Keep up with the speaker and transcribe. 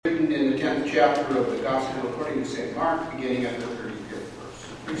chapter of the Gospel according to St. Mark, beginning at the 35th verse.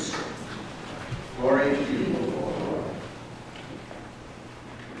 Please stand. Glory to you, O Lord.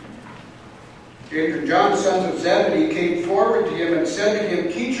 James and John, sons of Zebedee, came forward to him and said to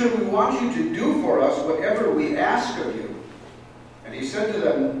him, "Teacher, we want you to do for us whatever we ask of you." And he said to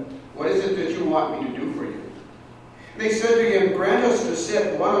them, "What is it that you want me to do for you?" And they said to him, "Grant us to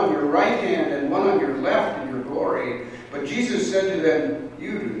sit, one on your right hand and one on your left in your glory." But Jesus said to them,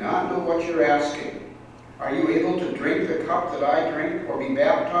 "You do not know what you're asking. Are you able to drink the cup that I drink, or be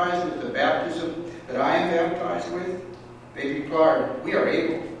baptized with the baptism that I am baptized with?" They replied, "We are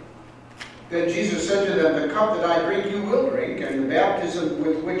able." Then Jesus said to them, "The cup that I drink you will drink, and the baptism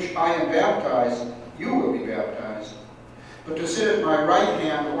with which I am baptized you will be baptized. But to sit at my right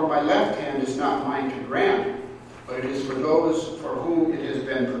hand or my left hand is not mine to grant, but it is for those for whom it has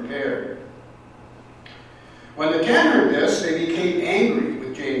been prepared." When the 10 heard this, they became angry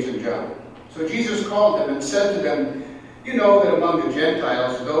with James and John. So Jesus called them and said to them, "You know that among the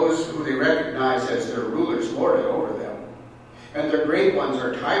Gentiles, those who they recognize as their rulers lord it over them, and their great ones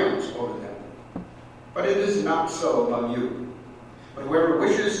are tyrants over them. But it is not so among you. But whoever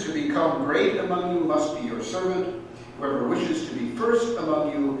wishes to become great among you must be your servant. Whoever wishes to be first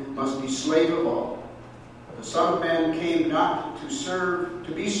among you must be slave of all. For the Son of Man came not to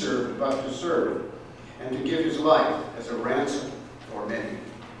be served, but to serve, and to give his life as a ransom for many."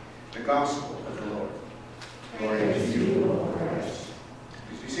 The Gospel of the Lord. Glory to you, Lord Christ.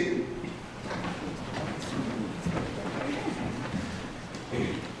 Please be seated.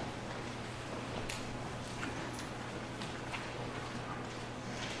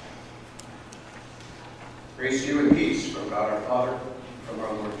 Grace to you and peace from God our Father, from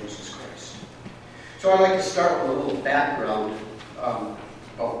our Lord Jesus Christ. So I'd like to start with a little background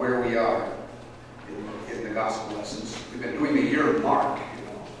of where we are in the gospel lessons. We've been doing the year of Mark,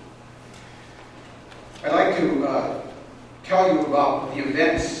 I'd like to tell you about the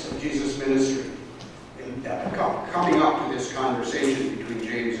events of Jesus' ministry coming up to this conversation between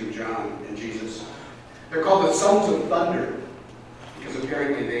James and John and Jesus. They're called the Sons of Thunder because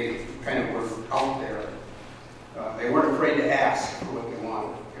apparently they kind of were out there. They weren't afraid to ask for what they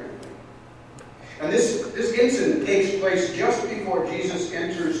wanted, apparently. And this incident takes place just before Jesus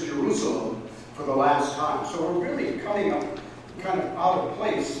enters Jerusalem for the last time. So we're really coming up kind of out of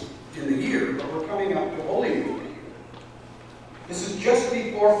place in the year, but we're coming up to Holy Week here. This is just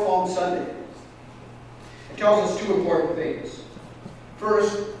before Palm Sunday. It tells us two important things.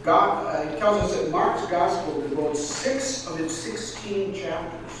 First, it tells us that Mark's Gospel devotes 6 of its 16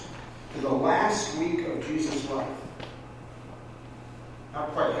 chapters to the last week of Jesus' life.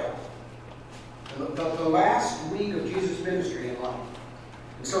 Not quite half. The last week of Jesus' ministry and life.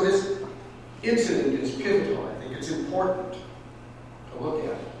 And so this incident is pivotal. I think it's important to look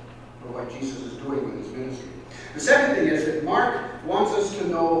at for what Jesus is doing with his ministry. The second thing is that Mark wants us to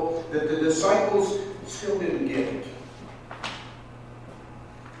know that the disciples still didn't get it.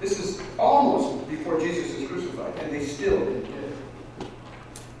 This is almost before Jesus is crucified, and they still didn't get it.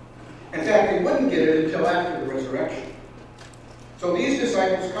 In fact, they wouldn't get it until after the resurrection. So these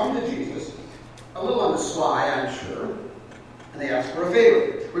disciples come to Jesus, a little on the sly, I'm sure, and they ask for a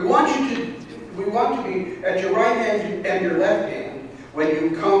favor. We want to be at your right hand and your left hand when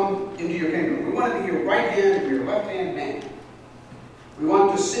you come into your kingdom. We want to be your right hand and your left hand man. We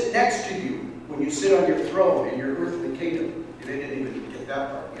want to sit next to you when you sit on your throne in your earthly kingdom. They didn't even get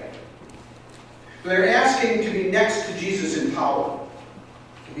that part yet. So they're asking to be next to Jesus in power,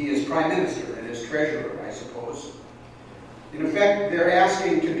 to be his prime minister and his treasurer, I suppose. In effect, they're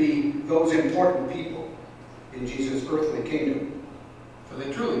asking to be those important people in Jesus' earthly kingdom. So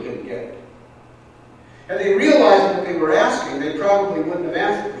they truly didn't get it. And they realized what they were asking, they probably wouldn't have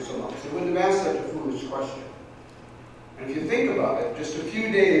asked for so much. They wouldn't have asked such a foolish question. And if you think about it, just a few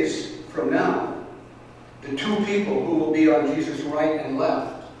days from now, the two people who will be on Jesus' right and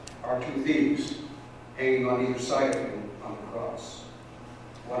left are two thieves hanging on either side of him on the cross.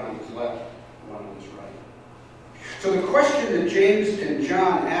 One on his left, one on his right. So the question that James and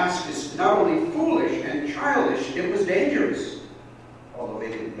John asked is not only foolish and childish, it was dangerous. Although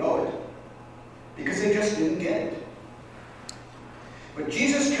they didn't know it. Because they just didn't get it. But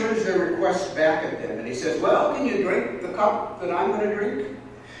Jesus turns their request back at them and he says, "Well, can you drink the cup that I'm going to drink?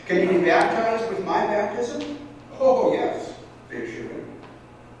 Can you be baptized with my baptism?" "Oh, yes," they assure him.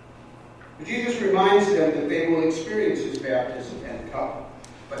 But Jesus reminds them that they will experience his baptism and cup,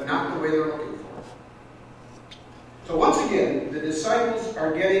 but not the way they're looking for it. So once again, the disciples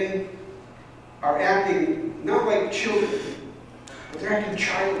are acting not like children, but they're acting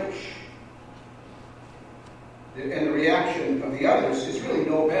childish. And the reaction of the others is really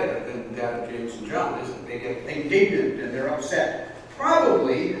no better than that of James and John, is that they get indignant and they're upset.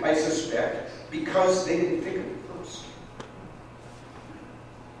 Probably, I suspect, because they didn't think of it first.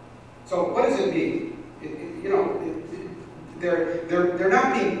 So what does it mean? They're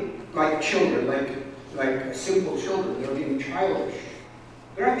not being like children, like simple children. They're being childish.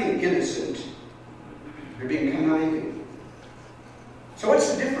 They're not being innocent. They're being conniving. So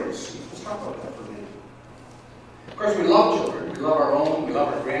what's the difference? Let's talk about that for a minute. Of course, we love children. We love our own. We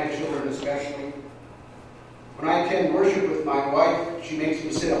love our grandchildren especially. When I attend worship with my wife, she makes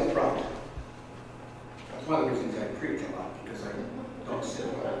me sit up front. That's one of the reasons I preach a lot, because I don't sit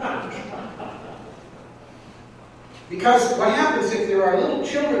well. Because what happens if there are little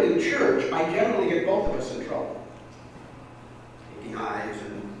children in church, I generally get both of us in trouble. Making eyes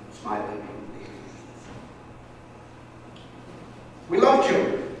and smiling. We love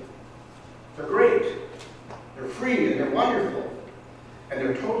children. They're great. They're free and they're wonderful. And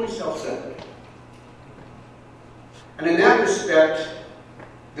they're totally self-centered. And in that respect,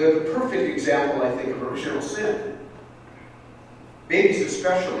 they're the perfect example, I think, of original sin. Babies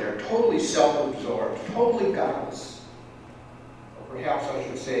especially are totally self-absorbed, totally godless. Or perhaps I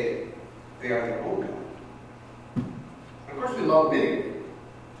should say, they are their own God. And of course, we love many.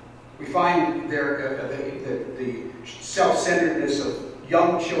 We find the self-centeredness of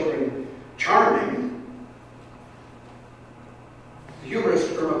young children charming. The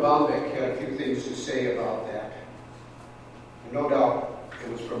humorist Irma Bombeck had a few things to say about that. And no doubt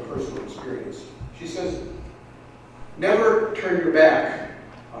it was from personal experience. She says, never turn your back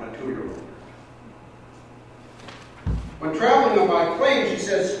on a 2-year-old. When traveling on my plane, she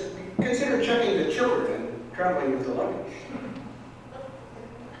says, consider checking the children and traveling with the luggage.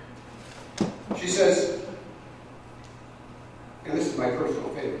 She says, and this is my personal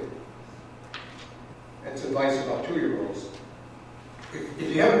favorite, that's advice about 2-year-olds.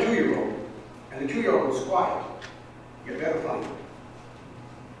 If you have a 2-year-old, and the 2-year-old is quiet, you better find it.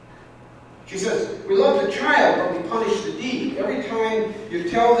 She says, we love the child, but we punish the deed. Every time you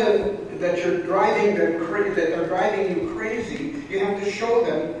tell them that you're driving them that they're driving you crazy, you have to show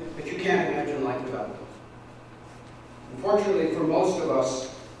them that you can't imagine life without them. Unfortunately, for most of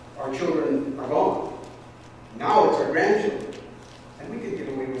us, our children are gone. Now it's our grandchildren. And we can get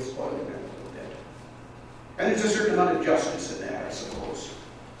away with spoiling them a little bit. And there's a certain amount of justice in that, I suppose.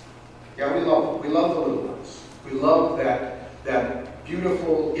 Yeah, we love the little ones. We love that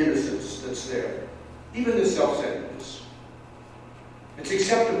beautiful innocence that's there. Even the self-centeredness. It's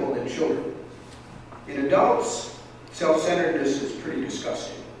acceptable in children. In adults, self-centeredness is pretty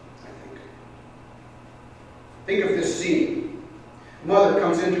disgusting, I think. Think of this scene. Mother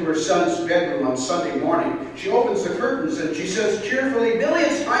comes into her son's bedroom on Sunday morning. She opens the curtains and she says cheerfully, Billy,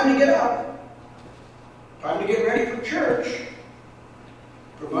 it's time to get up. Time to get ready for church.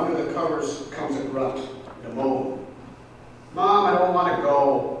 From under the covers comes a grunt and a moan. Mom, I don't want to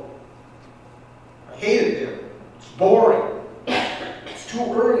go. I hate it there. It's boring. It's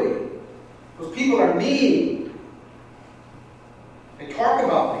too early. Those people are mean. They talk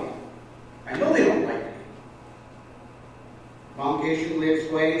about me. I know they don't like me. Mom patiently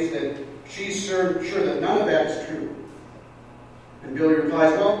explains that she's sure that none of that is true. And Billy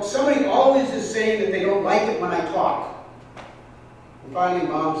replies, well, somebody always is saying that they don't like it when I talk. And finally,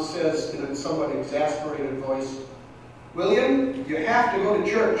 Mom says in a somewhat exasperated voice, William, you have to go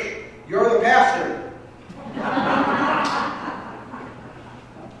to church. You're the pastor.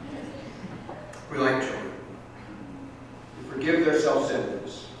 We like children. We forgive their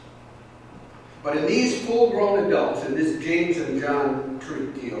self-centeredness. But in these full-grown adults, in this James and John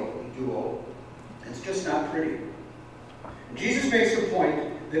duo, it's just not pretty. And Jesus makes the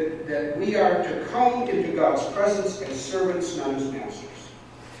point that we are to come into God's presence as servants, not as masters.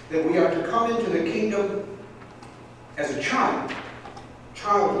 That we are to come into the kingdom as a child,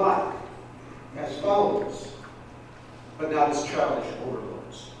 childlike, as followers, but not as childish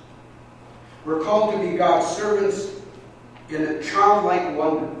overlords. We're called to be God's servants in a childlike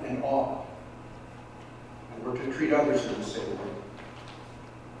wonder and awe. And we're to treat others in the same way.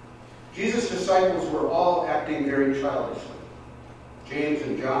 Jesus' disciples were all acting very childishly. James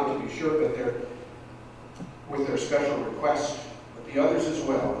and John, to be sure, but with their special request, but the others as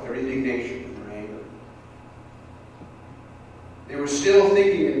well, their indignation and their anger. They were still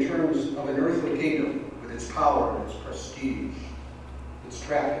thinking in terms of an earthly kingdom with its power and its prestige, its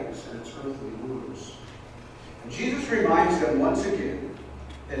trappings and its earthly rulers. And Jesus reminds them once again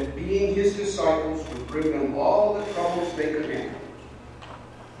that being his disciples would bring them all the troubles they could handle,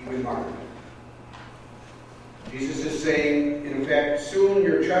 even martyrdom. Jesus is saying, in effect, soon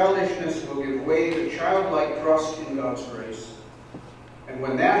your childishness will give way to childlike trust in God's grace. And And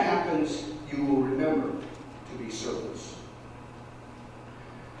when that happens, you will remember to be servants.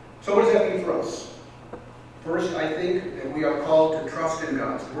 So what does that mean for us? First, I think that we are called to trust in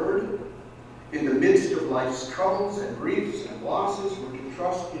God's Word. In the midst of life's troubles and griefs and losses, we're to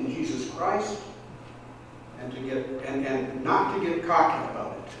trust in Jesus Christ and not to get cocky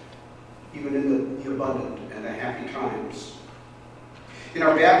about it, even in the abundant and the happy times. In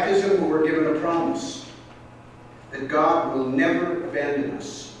our baptism, we're given a promise that God will never abandon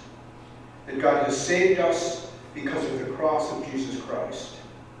us, that God has saved us because of the cross of Jesus Christ.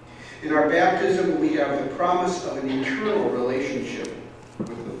 In our baptism, we have the promise of an eternal relationship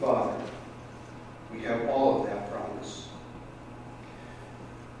with the Father. We have all of that promise.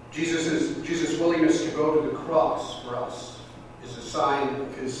 Jesus' willingness to go to the cross for us is a sign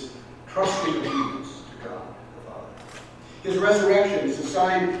of his trusting obedience to God the Father. His resurrection is a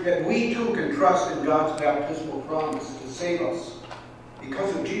sign that we too can trust in God's baptismal promise to save us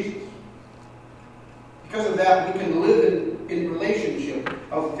because of Jesus. Because of that, we can live in relationship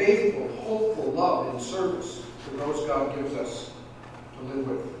of faithful, hopeful love and service to those God gives us to live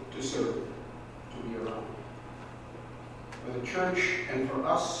with, to serve, to be around. For the church and for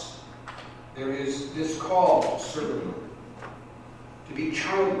us, there is this call to serve, to be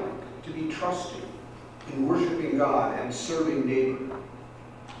childlike, to be trusting in worshiping God and serving neighbor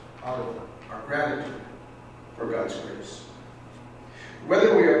out of our gratitude for God's grace.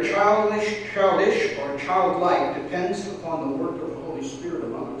 Whether we are childish or childlike depends upon the work of the Holy Spirit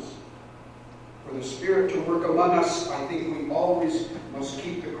among us. For the Spirit to work among us, I think we always must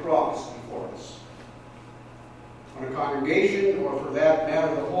keep the cross before us. When a congregation, or for that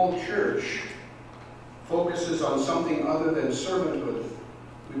matter the whole church, focuses on something other than servanthood,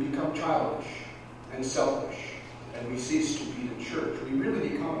 we become childish and selfish, and we cease to be the church. We really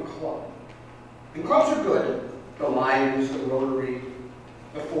become a club. And clubs are good. The Lions, the Rotary,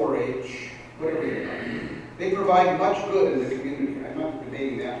 the 4-H, whatever you are. They provide much good in the community. I'm not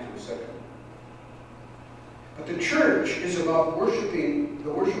debating that for a second. But the church is about worshiping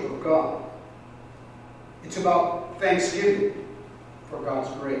the worship of God. It's about thanksgiving for God's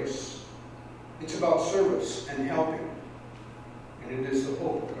grace. It's about service and helping. And it is the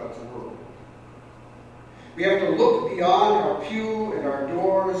hope of God's world. We have to look beyond our pew and our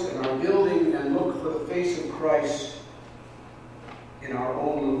doors and our building and look for the face of Christ in our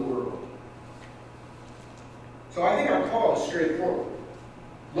own little world. So I think our call is straightforward.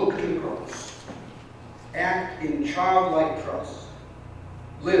 Look to the cross. Act in childlike trust.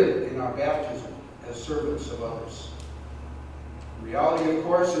 Live in our baptism as servants of others. The reality, of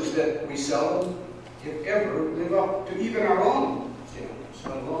course, is that we seldom, if ever, live up to even our own standards,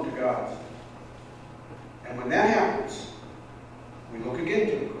 let alone to God's. And when that happens, we look again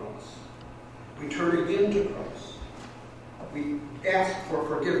to the cross. We turn again to Christ. We ask for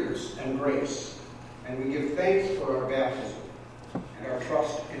forgiveness and grace. And we give thanks for our baptism and our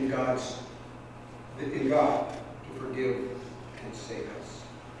trust in God to forgive and save us.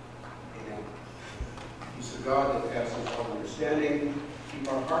 Amen. Peace of God that passes all understanding, keep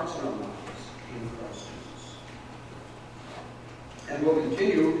our hearts and our minds in Christ Jesus. And we'll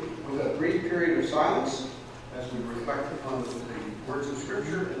continue with a brief period of silence as we reflect upon the words of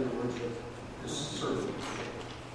Scripture and the words of this sermon.